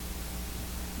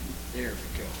There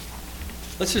we go.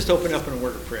 Let's just open up in a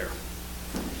word of prayer.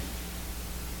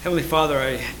 Heavenly Father,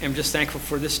 I am just thankful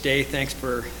for this day. Thanks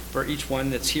for each one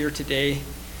that's here today.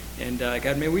 And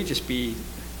God, may we just be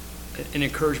an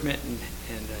encouragement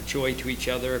and joy to each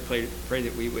other. I pray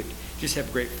that we would just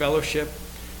have great fellowship.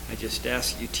 I just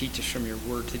ask that you teach us from your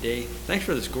word today. Thanks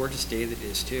for this gorgeous day that it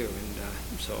is too.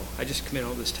 And so I just commit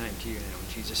all this time to you now.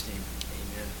 In Jesus' name,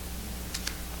 amen.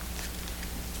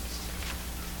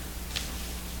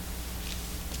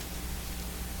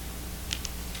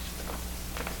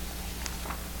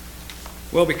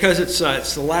 Well, because it's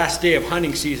the last day of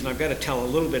hunting season, I've got to tell a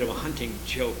little bit of a hunting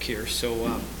joke here.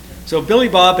 So Billy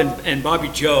Bob and Bobby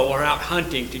Joe are out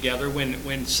hunting together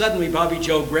when suddenly Bobby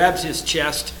Joe grabs his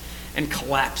chest and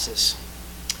collapses.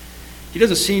 He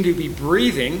doesn't seem to be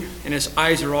breathing, and his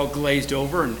eyes are all glazed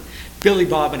over. And Billy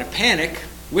Bob, in a panic,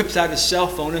 whips out his cell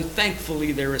phone, and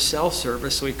thankfully there is cell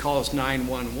service, so he calls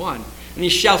 911. And he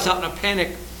shouts out in a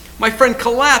panic, "My friend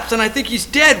collapsed, and I think he's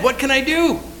dead. What can I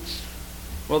do?"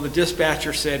 Well, the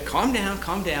dispatcher said, calm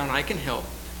down, I can help.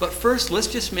 But first, let's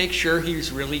just make sure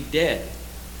he's really dead.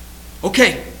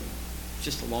 Okay.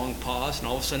 Just a long pause, and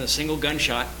all of a sudden a single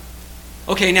gunshot.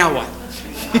 Okay, now what?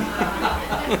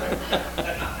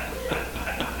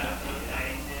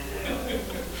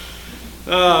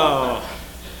 Oh.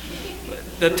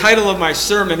 The title of my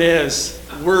sermon is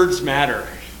Words Matter.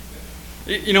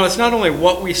 You know, it's not only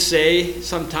what we say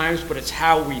sometimes, but it's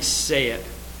how we say it.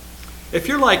 If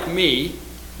you're like me,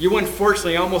 you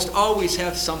unfortunately almost always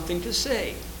have something to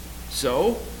say.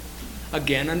 So,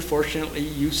 again, unfortunately,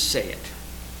 you say it.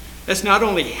 That's not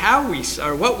only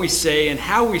what we say and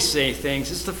how we say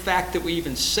things, it's the fact that we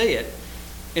even say it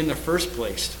in the first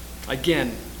place.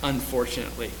 Again,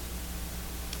 unfortunately.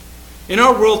 In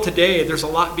our world today, there's a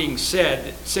lot being said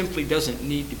that simply doesn't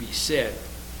need to be said.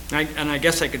 And I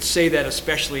guess I could say that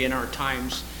especially in our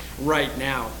times right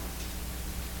now.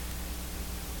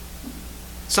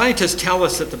 Scientists tell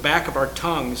us that the back of our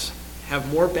tongues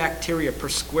have more bacteria per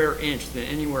square inch than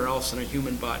anywhere else in a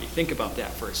human body. Think about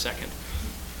that for a second.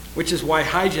 Which is why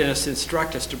hygienists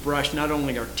instruct us to brush not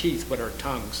only our teeth, but our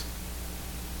tongues.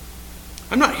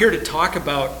 I'm not here to talk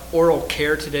about oral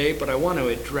care today, but I want to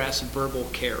address verbal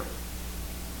care.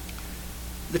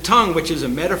 The tongue, which is a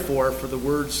metaphor for the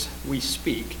words we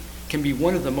speak, can be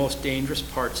one of the most dangerous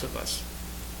parts of us.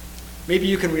 Maybe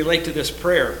you can relate to this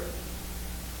prayer.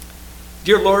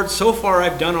 Dear Lord, so far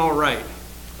I've done all right.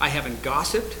 I haven't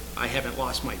gossiped. I haven't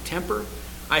lost my temper.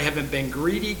 I haven't been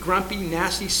greedy, grumpy,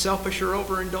 nasty, selfish, or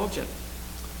overindulgent.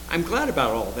 I'm glad about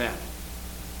all that.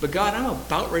 But God, I'm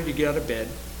about ready to get out of bed,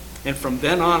 and from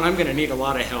then on, I'm going to need a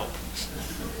lot of help.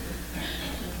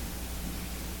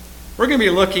 We're going to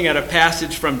be looking at a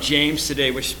passage from James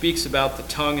today, which speaks about the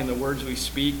tongue and the words we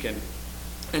speak, and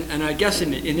I guess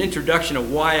in introduction of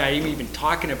why I'm even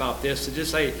talking about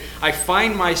this, I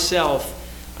find myself,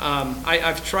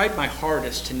 I've tried my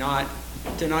hardest to not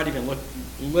even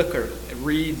look or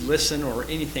read, listen, or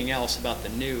anything else about the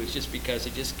news, just because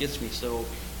it just gets me so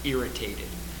irritated.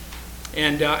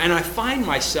 And I find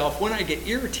myself, when I get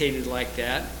irritated like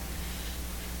that,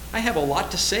 I have a lot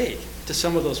to say to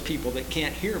some of those people that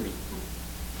can't hear me.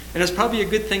 And it's probably a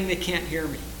good thing they can't hear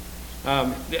me.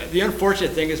 The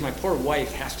unfortunate thing is my poor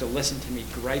wife has to listen to me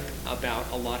gripe about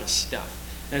a lot of stuff,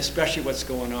 and especially what's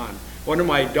going on. One of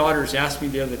my daughters asked me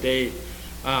the other day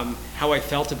how I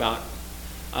felt about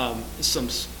some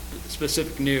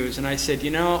specific news, and I said,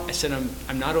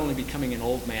 I'm not only becoming an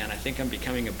old man, I think I'm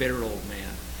becoming a bitter old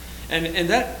man. And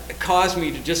that caused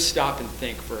me to just stop and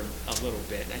think for a little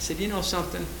bit. And I said,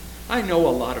 something? I know a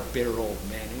lot of bitter old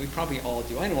men, and we probably all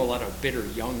do. I know a lot of bitter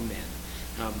young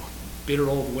men. Bitter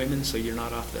old women, so you're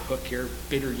not off the hook here,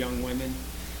 bitter young women.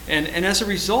 And as a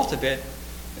result of it,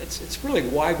 it's really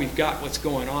why we've got what's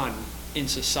going on in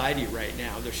society right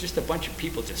now. There's just a bunch of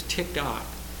people just ticked off.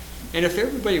 And if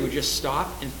everybody would just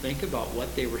stop and think about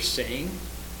what they were saying,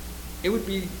 it would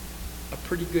be a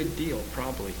pretty good deal,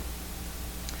 probably.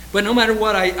 But no matter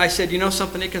what, I said,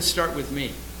 something, it can start with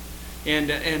me. And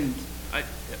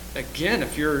again,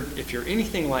 if you're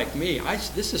anything like me,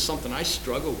 this is something I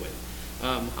struggle with.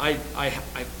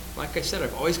 Like I said,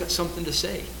 I've always got something to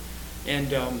say,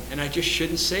 and I just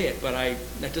shouldn't say it, but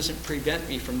that doesn't prevent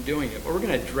me from doing it. But we're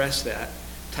going to address that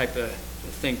type of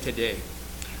thing today.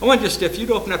 I want if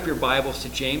you'd open up your Bibles to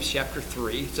James chapter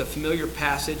 3. It's a familiar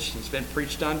passage. It's been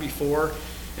preached on before.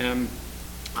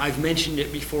 I've mentioned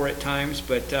it before at times,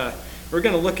 but we're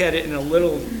going to look at it in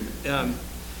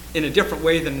a different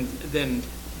way than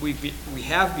we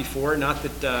have before. Not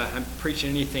that I'm preaching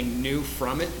anything new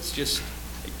from it. It's just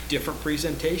a different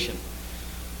presentation.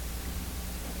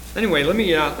 Anyway, let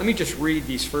me just read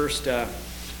these first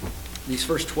these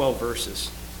first 12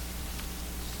 verses.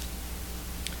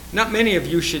 Not many of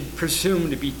you should presume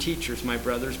to be teachers, my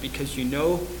brothers, because you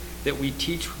know that we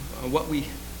teach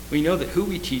we know that who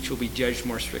we teach will be judged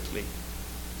more strictly.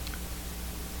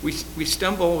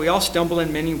 We all stumble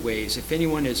in many ways. If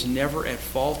anyone is never at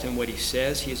fault in what he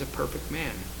says, he is a perfect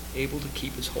man, able to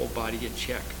keep his whole body in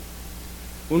check.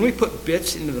 When we put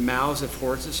bits into the mouths of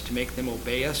horses to make them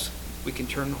obey us, we can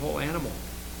turn the whole animal.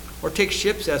 Or take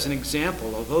ships as an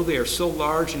example. Although they are so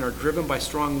large and are driven by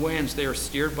strong winds, they are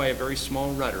steered by a very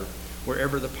small rudder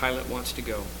wherever the pilot wants to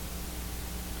go.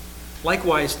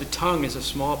 Likewise, the tongue is a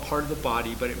small part of the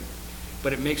body,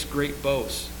 but it makes great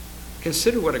boasts.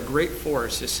 Consider what a great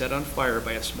forest is set on fire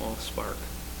by a small spark.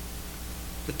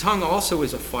 The tongue also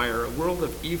is a fire, a world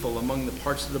of evil among the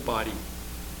parts of the body.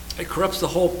 It corrupts the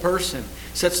whole person,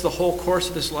 sets the whole course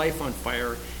of his life on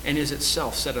fire, and is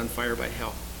itself set on fire by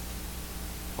hell.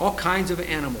 All kinds of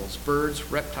animals,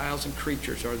 birds, reptiles, and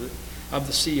creatures of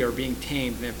the sea are being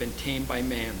tamed and have been tamed by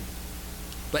man.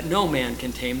 But no man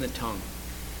can tame the tongue.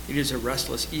 It is a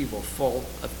restless evil full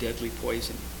of deadly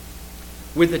poison.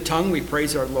 With the tongue we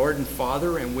praise our Lord and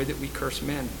Father, and with it we curse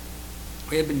men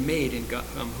who have been made in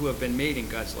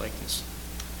God's likeness.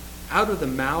 Out of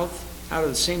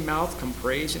the same mouth come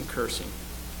praise and cursing.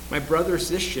 My brothers,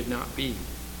 this should not be.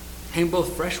 Can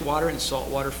both fresh water and salt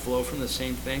water flow from the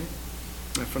same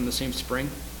spring?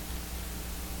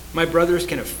 My brothers,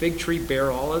 can a fig tree bear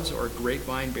olives or a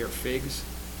grapevine bear figs?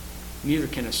 Neither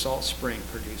can a salt spring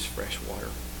produce fresh water.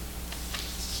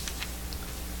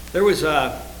 There was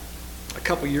a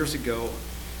couple years ago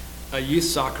a youth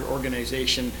soccer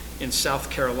organization in South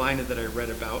Carolina that I read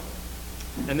about,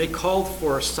 and they called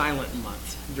for a silent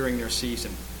month during their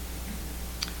season.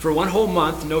 For one whole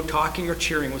month, no talking or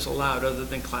cheering was allowed other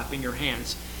than clapping your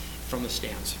hands from the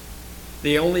stands.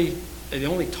 The only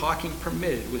talking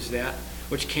permitted was that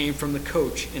which came from the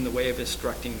coach in the way of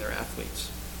instructing their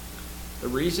athletes. The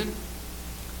reason?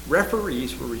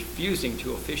 Referees were refusing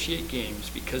to officiate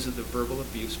games because of the verbal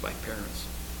abuse by parents.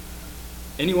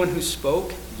 Anyone who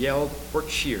spoke, yelled, or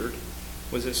cheered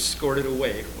was escorted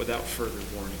away without further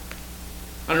warning.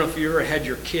 I don't know if you ever had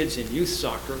your kids in youth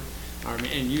soccer,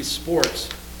 in youth sports,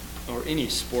 or any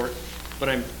sport, but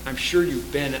I'm sure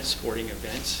you've been at sporting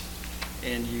events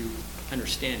and you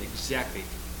understand exactly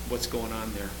what's going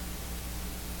on there.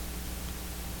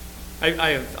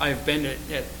 I've been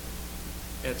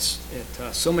at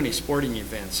so many sporting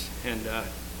events, and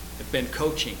have been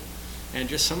coaching, and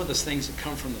just some of the things that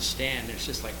come from the stand, it's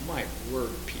just like, my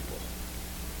word, people.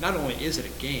 Not only is it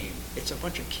a game, it's a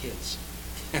bunch of kids,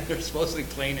 and they're supposedly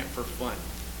playing it for fun.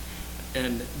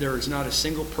 And there is not a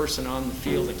single person on the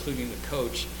field, including the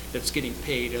coach, that's getting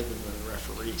paid other than the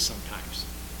referee sometimes.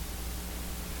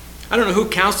 I don't know who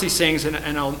counts these things,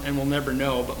 and we'll never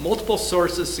know, but multiple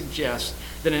sources suggest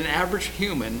that an average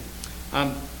human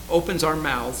opens our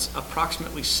mouths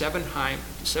approximately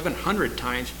 700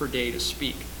 times per day to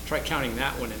speak. Try counting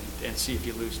that one and see if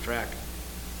you lose track.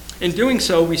 In doing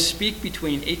so, we speak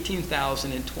between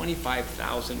 18,000 and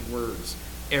 25,000 words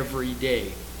every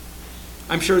day.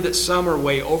 I'm sure that some are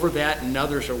way over that and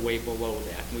others are way below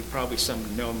that. And we probably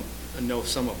know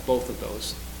some of both of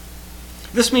those.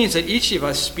 This means that each of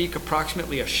us speak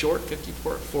approximately a short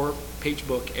 54-page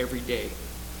book every day.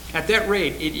 At that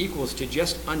rate, it equals to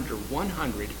just under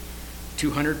 100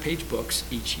 200-page books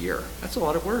each year. That's a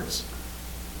lot of words.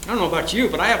 I don't know about you,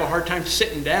 but I have a hard time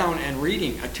sitting down and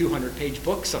reading a 200-page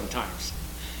book sometimes.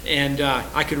 And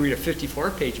I could read a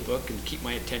 54-page book and keep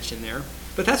my attention there,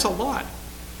 but that's a lot.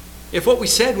 If what we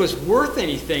said was worth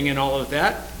anything in all of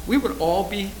that, we would all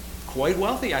be quite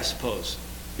wealthy, I suppose,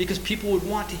 because people would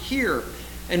want to hear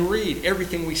and read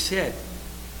everything we said.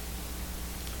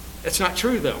 It's not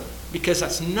true, though, because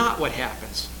that's not what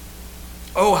happens.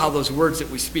 Oh, how those words that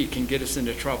we speak can get us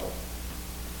into trouble.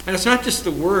 And it's not just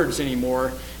the words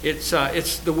anymore, it's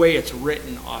the way it's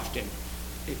written often.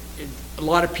 A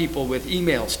lot of people with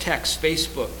emails, texts,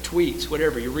 Facebook, tweets,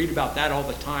 whatever, you read about that all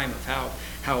the time of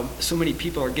how so many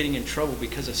people are getting in trouble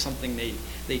because of something they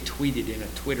tweeted in a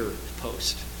Twitter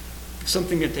post,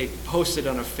 something that they posted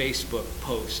on a Facebook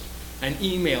post, an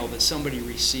email that somebody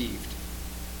received.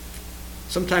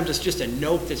 Sometimes it's just a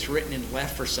note that's written and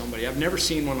left for somebody. I've never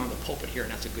seen one on the pulpit here,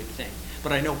 and that's a good thing.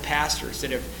 But I know pastors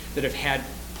that have had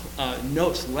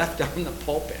notes left on the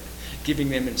pulpit giving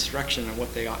them instruction on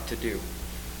what they ought to do,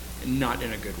 and not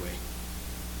in a good way.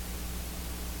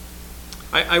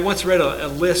 I once read a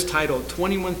list titled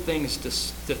 21 Things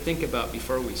to Think About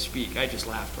Before We Speak. I just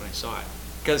laughed when I saw it.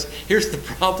 Because here's the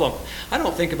problem. I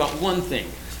don't think about one thing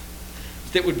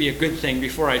that would be a good thing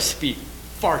before I speak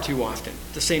far too often,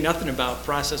 to say nothing about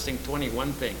processing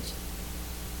 21 things.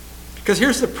 Because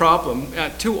here's the problem.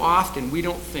 Too often we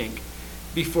don't think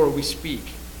before we speak.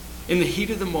 In the heat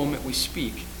of the moment we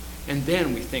speak, and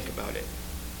then we think about it.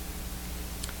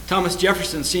 Thomas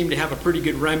Jefferson seemed to have a pretty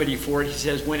good remedy for it. He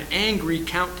says, when angry,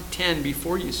 count to 10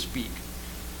 before you speak.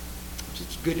 Which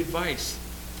is good advice.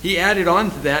 He added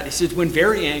on to that, he says, when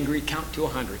very angry, count to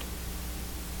 100.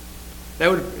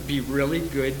 That would be really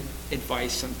good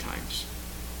advice sometimes.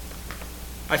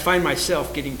 I find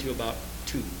myself getting to about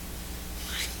 2.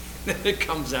 It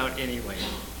comes out anyway.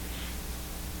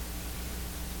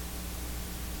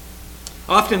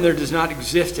 Often there does not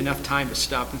exist enough time to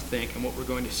stop and think on what we're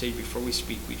going to say before we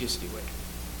speak. We just do it.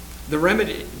 The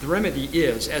remedy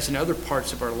is, as in other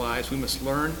parts of our lives, we must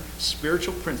learn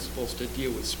spiritual principles to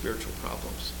deal with spiritual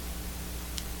problems.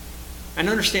 And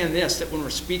understand this, that when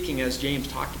we're speaking, as James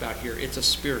talked about here, it's a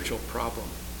spiritual problem.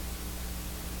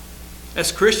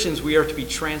 As Christians, we are to be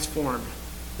transformed,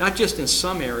 not just in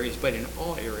some areas, but in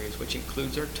all areas, which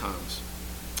includes our tongues.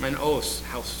 And oh,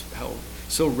 how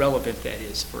so relevant that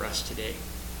is for us today.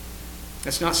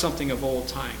 That's not something of old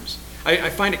times. I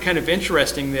find it kind of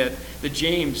interesting that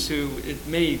James, who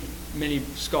many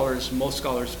scholars, most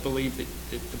scholars believe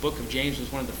that the book of James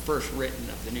was one of the first written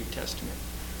of the New Testament.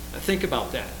 Now think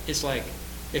about that. It's like,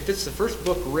 if it's the first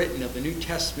book written of the New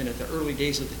Testament at the early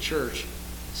days of the church,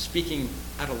 speaking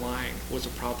out of line was a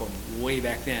problem way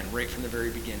back then, right from the very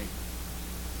beginning.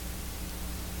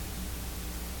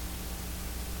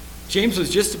 James was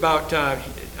just about,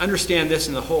 understand this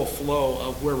in the whole flow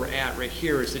of where we're at right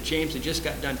here, is that James had just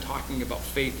got done talking about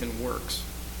faith and works.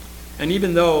 And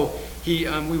even though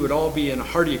we would all be in a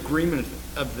hearty agreement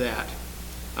of that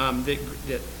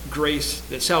grace,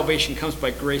 that salvation comes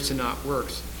by grace and not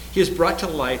works, he has brought to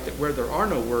light that where there are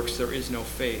no works, there is no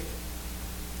faith.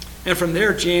 And from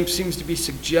there, James seems to be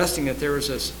suggesting that there is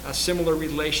a similar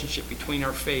relationship between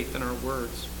our faith and our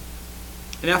words.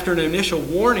 And after an initial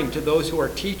warning to those who are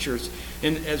teachers,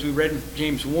 and as we read in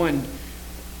James 1,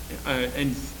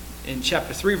 in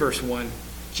chapter 3, verse 1,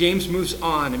 James moves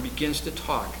on and begins to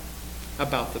talk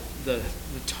about the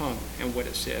tongue and what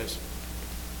it says.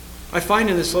 I find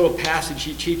in this little passage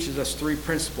he teaches us 3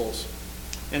 principles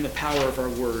and the power of our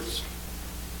words.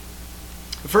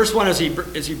 The first one, as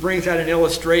he brings out an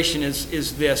illustration,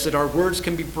 is this, that our words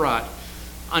can be brought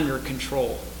under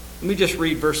control. Let me just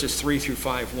read verses 3 through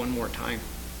 5 one more time.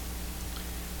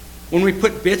 When we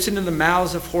put bits into the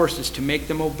mouths of horses to make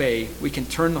them obey, we can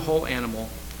turn the whole animal.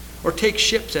 Or take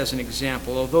ships as an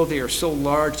example. Although they are so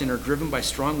large and are driven by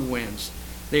strong winds,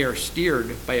 they are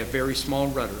steered by a very small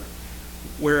rudder,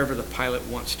 wherever the pilot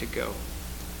wants to go.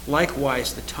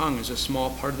 Likewise, the tongue is a small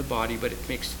part of the body, but it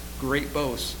makes great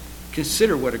boasts.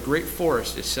 Consider what a great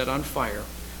forest is set on fire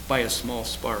by a small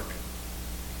spark.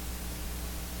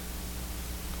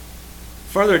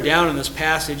 Farther down in this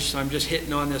passage, so I'm just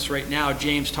hitting on this right now,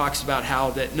 James talks about how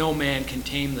that no man can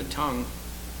tame the tongue.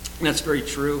 And that's very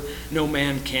true. No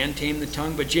man can tame the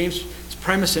tongue. But James'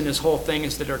 premise in this whole thing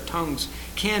is that our tongues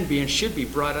can be and should be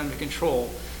brought under control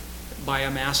by a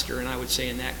master. And I would say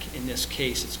in this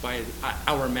case, it's by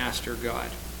our master, God.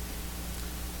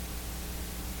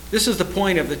 This is the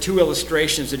point of the 2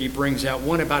 illustrations that he brings out,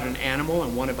 one about an animal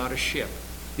and one about a ship.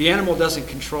 The animal doesn't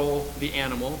control the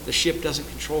animal. The ship doesn't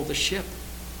control the ship.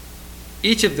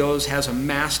 Each of those has a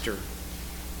master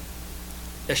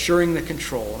assuring the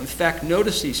control. In fact,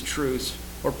 notice these truths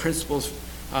or principles,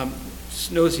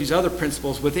 notice these other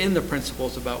principles within the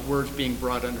principles about words being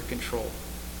brought under control.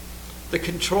 The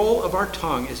control of our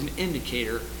tongue is an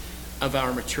indicator of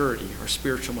our maturity, our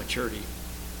spiritual maturity.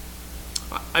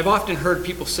 I've often heard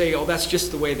people say, oh, that's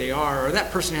just the way they are, or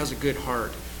that person has a good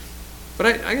heart.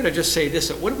 But I got to just say this,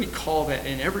 that what do we call that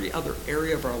in every other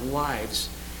area of our lives,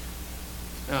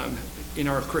 in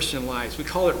our Christian lives? We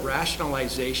call it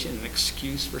rationalization, an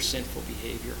excuse for sinful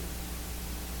behavior.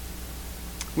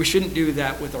 We shouldn't do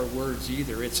that with our words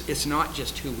either. It's not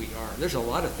just who we are. There's a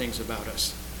lot of things about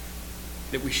us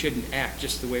that we shouldn't act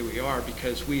just the way we are,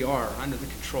 because we are under the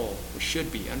control. We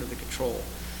should be under the control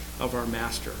of our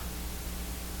master.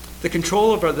 The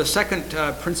control of the second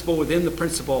principle within the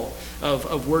principle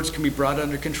of words can be brought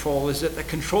under control is that the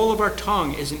control of our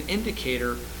tongue is an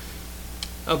indicator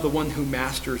of the one who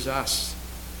masters us.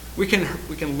 We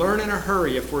can learn in a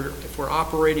hurry if we're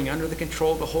operating under the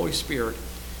control of the Holy Spirit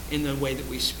in the way that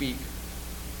we speak.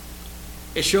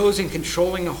 It shows in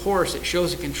controlling a horse. It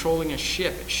shows in controlling a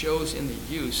ship. It shows in the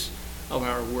use of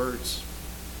our words.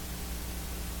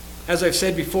 As I've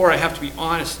said before, I have to be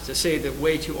honest to say that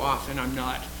way too often I'm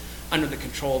not under the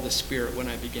control of the Spirit when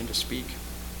I begin to speak.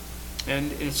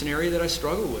 And it's an area that I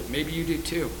struggle with. Maybe you do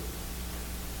too.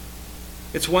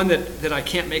 It's one that I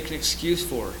can't make an excuse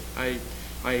for.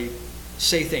 I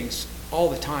say things all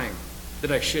the time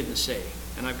that I shouldn't say,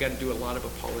 and I've got to do a lot of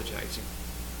apologizing.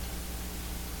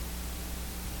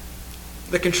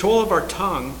 The control of our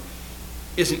tongue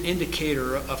is an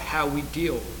indicator of how we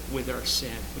deal with our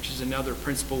sin, which is another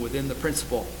principle within the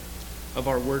principle of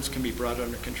our words can be brought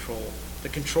under control. The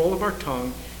control of our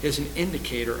tongue is an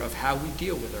indicator of how we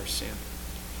deal with our sin.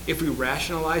 If we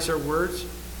rationalize our words,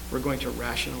 we're going to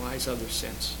rationalize other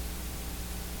sins.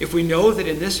 If we know that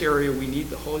in this area we need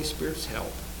the Holy Spirit's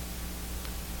help,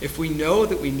 if we know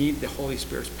that we need the Holy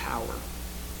Spirit's power,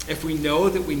 if we know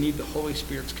that we need the Holy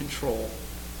Spirit's control,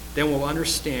 then we'll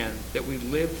understand that we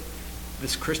live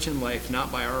this Christian life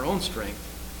not by our own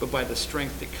strength, but by the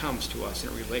strength that comes to us in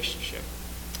a relationship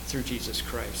through Jesus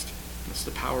Christ. It's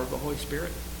the power of the Holy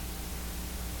Spirit.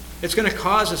 It's going to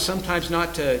cause us sometimes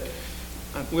not to,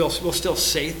 we'll still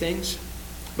say things,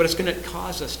 but it's going to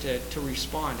cause us to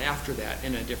respond after that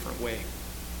in a different way.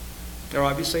 There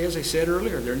obviously, as I said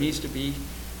earlier, there needs to be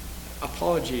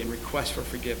apology and request for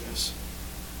forgiveness.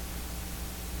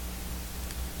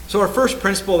 So our first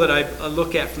principle that I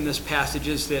look at from this passage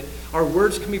is that our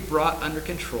words can be brought under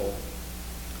control.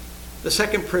 The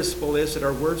second principle is that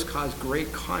our words cause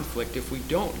great conflict if we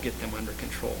don't get them under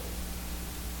control.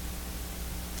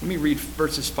 Let me read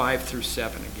verses 5 through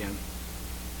 7 again.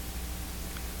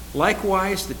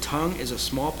 Likewise, the tongue is a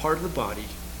small part of the body,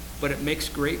 but it makes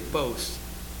great boasts.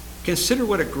 Consider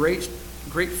what a great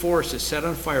forest is set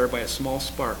on fire by a small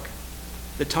spark.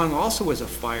 The tongue also is a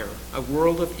fire, a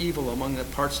world of evil among the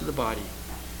parts of the body.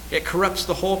 It corrupts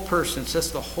the whole person,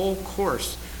 sets the whole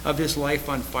course of his life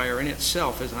on fire, and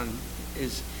itself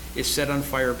is set on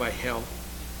fire by hell.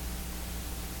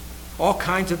 All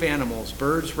kinds of animals,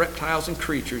 birds, reptiles, and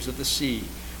creatures of the sea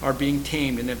are being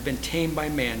tamed and have been tamed by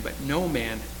man, but no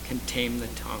man can tame the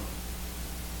tongue.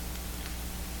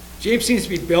 James seems to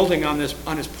be building on his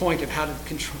point of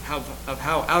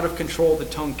how out of control the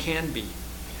tongue can be.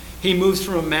 He moves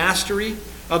from a mastery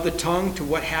of the tongue to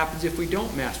what happens if we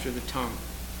don't master the tongue,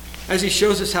 as he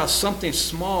shows us how something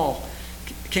small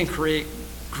can create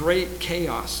great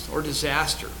chaos or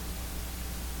disaster.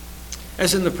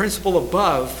 As in the principle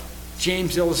above,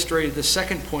 James illustrated the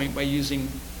second point by using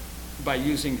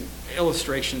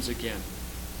illustrations again.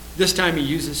 This time he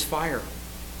uses fire.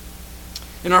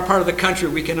 In our part of the country,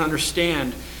 we can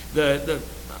understand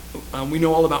we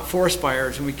know all about forest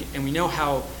fires, and we know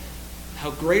how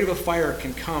great of a fire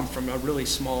can come from a really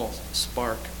small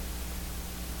spark.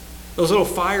 Those little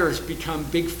fires become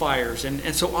big fires,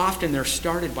 and so often they're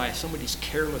started by somebody's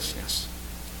carelessness.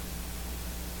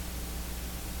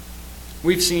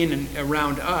 We've seen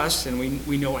around us, and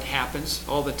we know what happens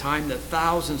all the time, that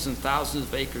thousands and thousands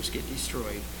of acres get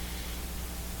destroyed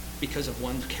because of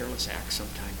one careless act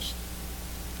sometimes.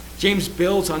 James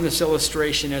builds on this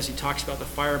illustration as he talks about the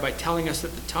fire by telling us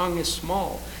that the tongue is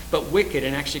small but wicked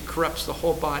and actually corrupts the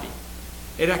whole body.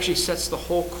 It actually sets the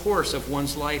whole course of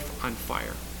one's life on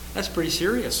fire. That's pretty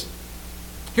serious.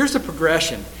 Here's the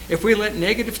progression. If we let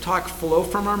negative talk flow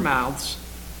from our mouths,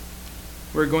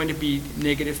 we're going to be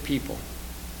negative people.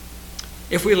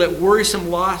 If we let worrisome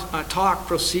talk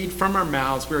proceed from our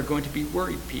mouths, we are going to be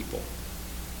worried people.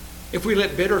 If we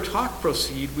let bitter talk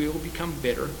proceed, we will become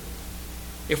bitter.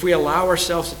 If we allow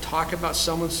ourselves to talk about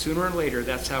someone sooner or later,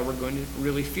 that's how we're going to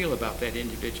really feel about that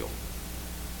individual.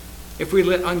 If we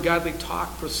let ungodly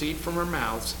talk proceed from our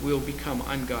mouths, we'll become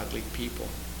ungodly people.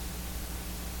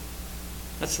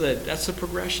 That's the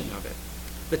progression of it.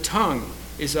 The tongue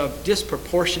is of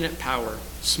disproportionate power,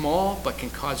 small but can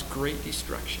cause great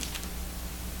destruction.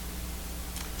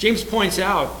 James points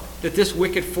out that this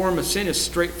wicked form of sin is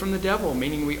straight from the devil,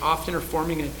 meaning we often are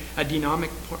forming a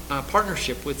demonic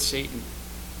partnership with Satan.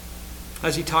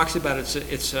 As he talks about it,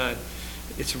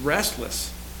 it's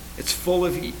restless. It's full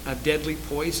of deadly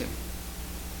poison.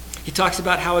 He talks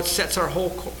about how it sets our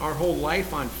whole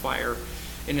life on fire,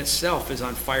 and itself is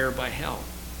on fire by hell,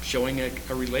 showing a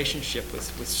relationship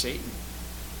with Satan.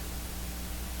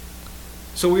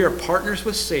 So we are partners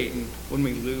with Satan when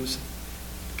we lose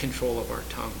control of our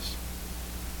tongues.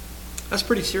 That's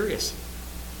pretty serious.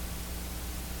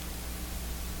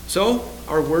 So,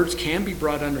 our words can be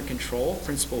brought under control,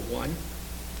 principle 1.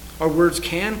 Our words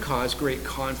can cause great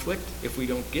conflict if we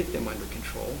don't get them under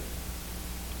control.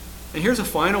 And here's a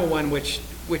final one, which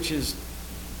is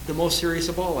the most serious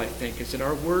of all, I think, is that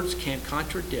our words can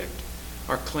contradict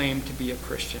our claim to be a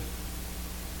Christian.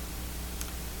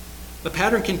 The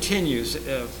pattern continues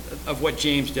of what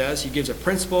James does. He gives a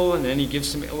principle and then he gives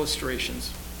some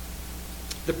illustrations.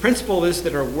 The principle is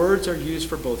that our words are used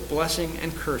for both blessing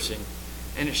and cursing,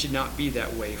 and it should not be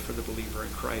that way for the believer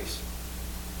in Christ.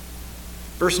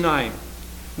 Verse 9,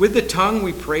 With the tongue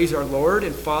we praise our Lord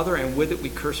and Father, and with it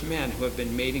we curse men who have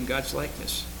been made in God's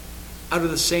likeness. Out of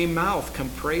the same mouth come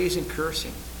praise and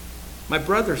cursing. My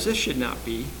brothers, this should not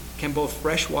be. Can both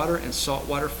fresh water and salt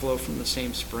water flow from the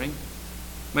same spring?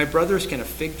 My brothers, can a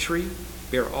fig tree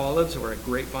bear olives, or a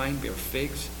grapevine bear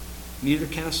figs? Neither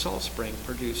can a salt spring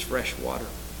produce fresh water.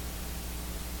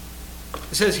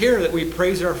 It says here that we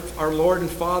praise our Lord and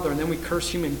Father, and then we curse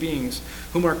human beings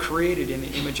whom are created in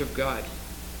the image of God.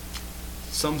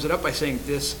 Sums it up by saying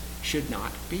this should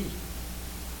not be.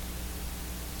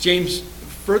 James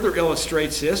further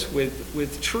illustrates this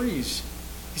with trees.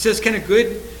 He says, can a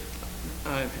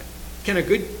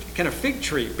fig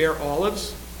tree bear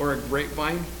olives, or a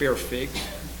grapevine bear figs?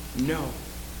 No.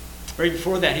 Right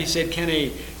before that, he said, can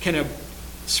a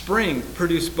spring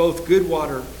produce both good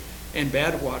water and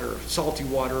bad water, salty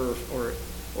water,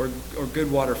 or good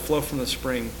water flow from the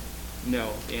spring?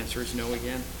 No. The answer is no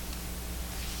again.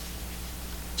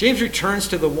 James returns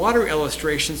to the water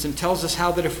illustrations and tells us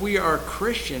how that if we are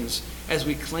Christians, as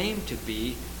we claim to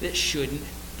be, that shouldn't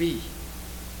be.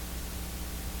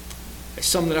 I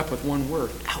summed it up with one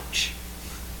word: ouch.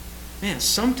 Man,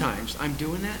 sometimes I'm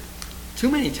doing that.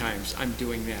 Too many times I'm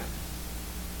doing that.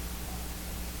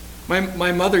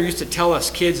 My mother used to tell us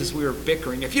kids as we were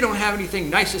bickering, if you don't have anything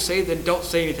nice to say, then don't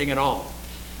say anything at all.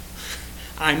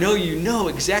 I know you know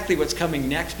exactly what's coming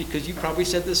next because you probably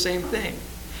said the same thing.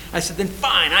 I said, then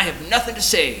fine, I have nothing to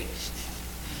say.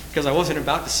 Because I wasn't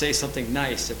about to say something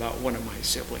nice about one of my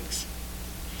siblings.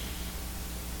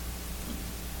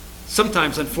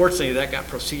 Sometimes, unfortunately, that got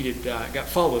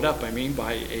followed up,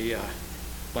 by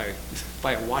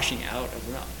a washing out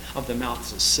of the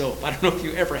mouth of soap. I don't know if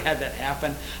you ever had that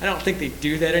happen. I don't think they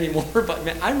do that anymore, but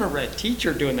man, I remember a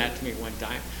teacher doing that to me one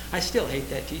time. I still hate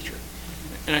that teacher.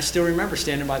 And I still remember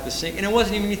standing by the sink, and it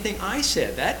wasn't even anything I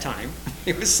said that time.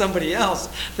 It was somebody else.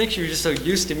 I think she was just so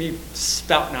used to me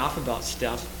spouting off about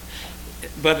stuff.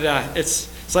 But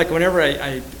it's like whenever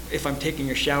if I'm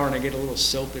taking a shower and I get a little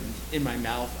soap in my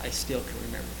mouth, I still can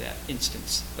remember that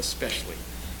instance especially.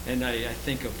 And I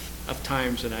think of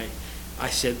times when I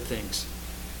said things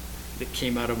that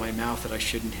came out of my mouth that I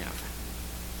shouldn't have.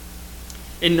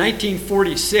 In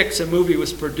 1946, a movie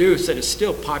was produced that is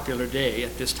still popular today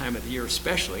at this time of the year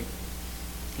especially.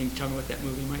 Can you tell me what that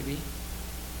movie might be?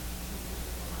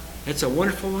 It's A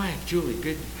Wonderful Life. Julie,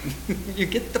 good. You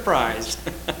get the prize.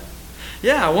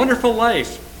 Yeah, A Wonderful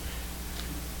Life.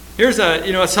 Here's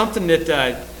something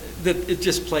that it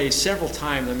just plays several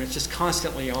times. I mean, it's just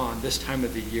constantly on this time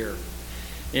of the year.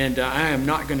 And I am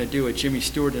not going to do a Jimmy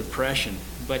Stewart impression,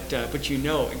 but you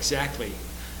know exactly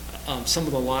some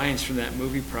of the lines from that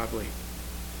movie probably.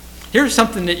 Here's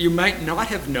something that you might not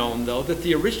have known, though, that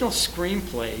the original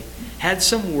screenplay had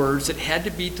some words that had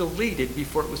to be deleted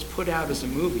before it was put out as a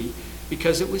movie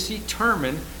because it was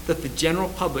determined that the general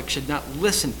public should not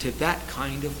listen to that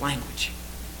kind of language.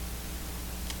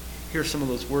 Here are some of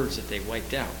those words that they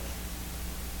wiped out: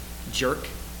 jerk,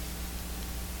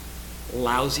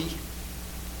 lousy,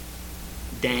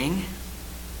 dang,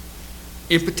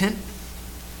 impotent,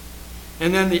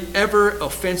 and then the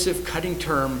ever-offensive cutting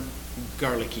term,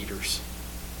 garlic eaters.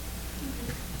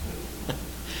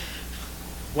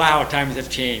 Wow, times have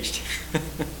changed.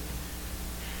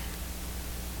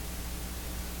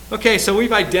 Okay, so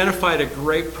we've identified a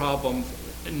great problem.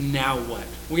 Now what?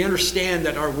 We understand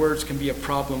that our words can be a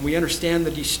problem. We understand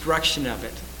the destruction of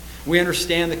it. We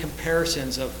understand the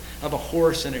comparisons of a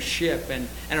horse and a ship and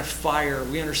a fire.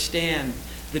 We understand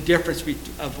the difference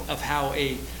of how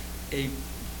a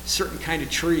certain kind of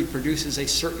tree produces a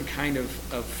certain kind of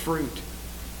fruit.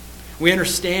 We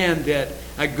understand that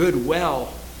a good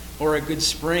well or a good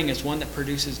spring is one that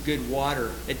produces good water.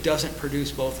 It doesn't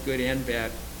produce both good and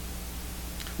bad.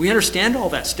 We understand all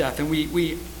that stuff, and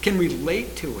we can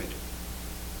relate to it.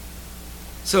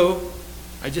 So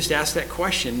I just asked that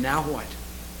question, now what?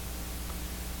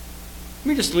 Let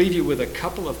me just leave you with a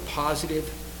couple of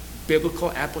positive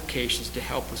biblical applications to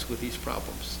help us with these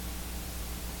problems.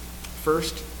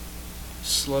 First,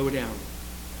 slow down.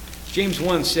 James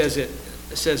 1 says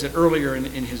it earlier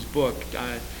in his book.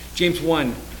 James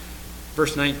 1,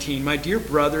 verse 19, "My dear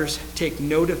brothers, take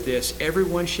note of this.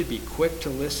 Everyone should be quick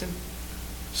to listen,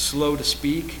 slow to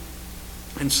speak,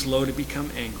 and slow to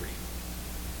become angry."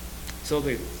 So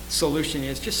the solution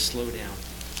is just slow down.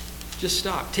 Just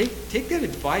stop. Take that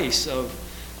advice of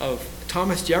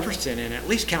Thomas Jefferson and at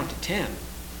least count to 10.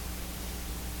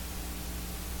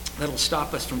 That'll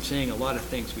stop us from saying a lot of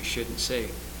things we shouldn't say.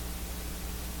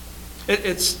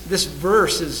 This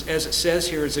verse, as it says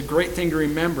here, is a great thing to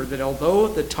remember, that although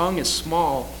the tongue is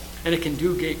small and it can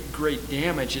do great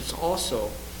damage, it's also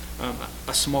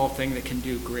a small thing that can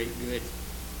do great good.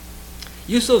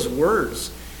 Use those words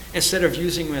instead of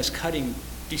using them as cutting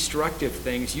destructive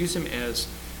things. Use them as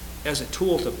a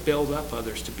tool to build up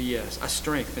others, to be a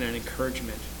strength and an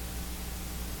encouragement.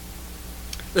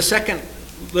 The second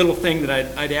little thing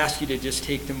that I'd ask you to just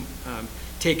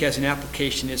take as an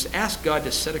application is ask God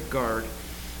to set a guard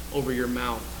over your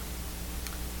mouth.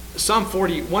 Psalm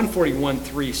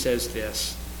 141:3 says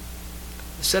this: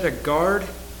 "Set a guard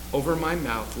over my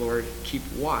mouth, Lord. Keep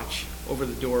watch over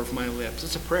the door of my lips."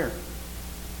 It's a prayer.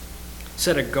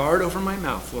 Set a guard over my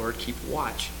mouth, Lord. Keep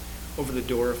watch over the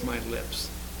door of my lips.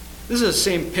 This is the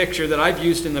same picture that I've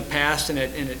used in the past, and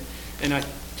I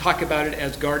talk about it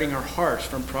as guarding our hearts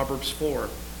from Proverbs 4.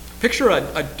 Picture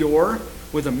a door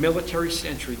with a military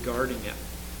sentry guarding it.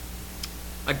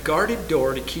 A guarded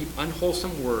door to keep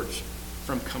unwholesome words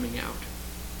from coming out.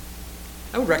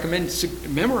 I would recommend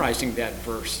memorizing that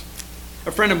verse.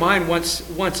 A friend of mine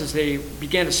once as they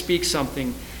began to speak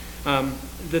something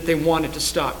that they wanted to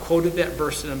stop, quoted that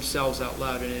verse to themselves out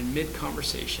loud, and in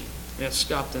mid-conversation, and it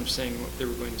stopped them saying what they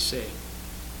were going to say.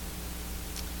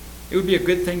 It would be a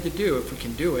good thing to do if we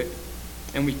can do it,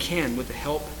 and we can with the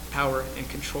help, power, and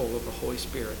control of the Holy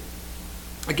Spirit.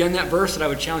 Again, that verse that I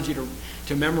would challenge you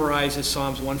to memorize is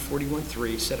Psalms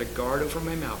 141:3. Set a guard over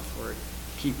my mouth, Lord.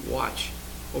 Keep watch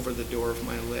over the door of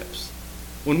my lips.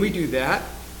 When we do that,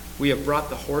 we have brought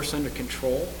the horse under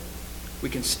control. We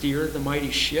can steer the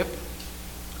mighty ship.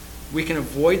 We can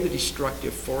avoid the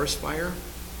destructive forest fire.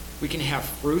 We can have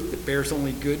fruit that bears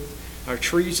only good, or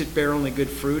trees that bear only good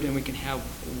fruit, and we can have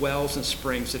wells and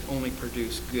springs that only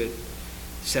produce good,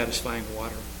 satisfying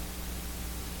water.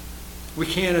 We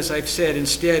can, as I've said,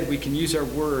 instead, we can use our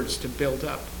words to build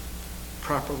up,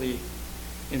 properly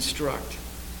instruct,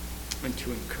 and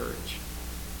to encourage.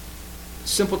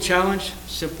 Simple challenge,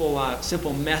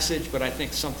 simple message, but I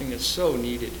think something that's so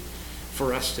needed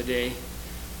for us today.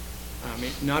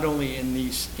 Not only in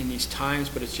these times,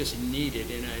 but it's just needed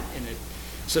in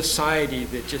a society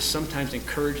that just sometimes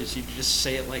encourages you to just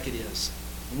say it like it is.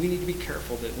 And we need to be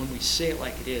careful that when we say it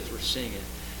like it is, we're saying it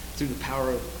through the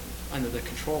power of, under the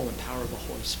control and power of the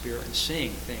Holy Spirit, and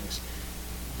saying things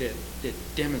that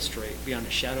demonstrate beyond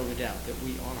a shadow of a doubt that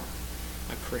we are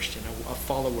a Christian, a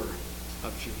follower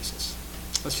of Jesus.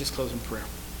 Let's just close in prayer.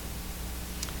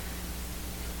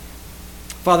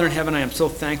 Father in heaven, I am so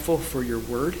thankful for your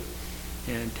word.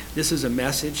 And this is a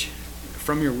message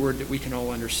from your word that we can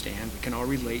all understand, we can all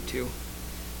relate to.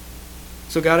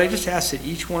 So God, I just ask that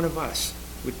each one of us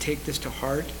would take this to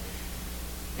heart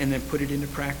and then put it into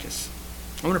practice.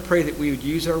 I want to pray that we would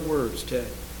use our words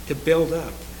to build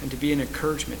up and to be an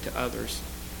encouragement to others.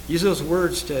 Use those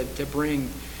words to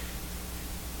bring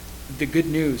the good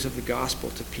news of the gospel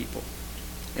to people.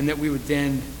 And that we would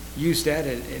then use that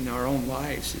in our own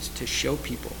lives is to show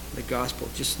people the gospel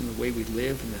just in the way we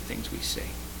live and the things we say.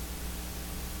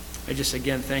 I just,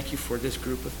 again, thank you for this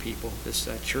group of people, this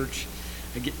church.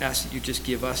 I ask that you just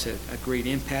give us a great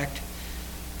impact,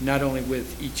 not only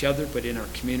with each other, but in our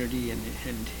community and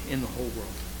in the whole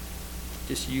world.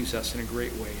 Just use us in a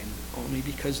great way, and only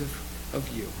because of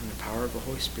you and the power of the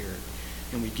Holy Spirit.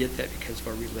 And we get that because of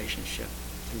our relationship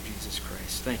through Jesus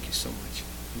Christ. Thank you so much.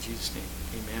 In Jesus' name,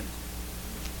 amen.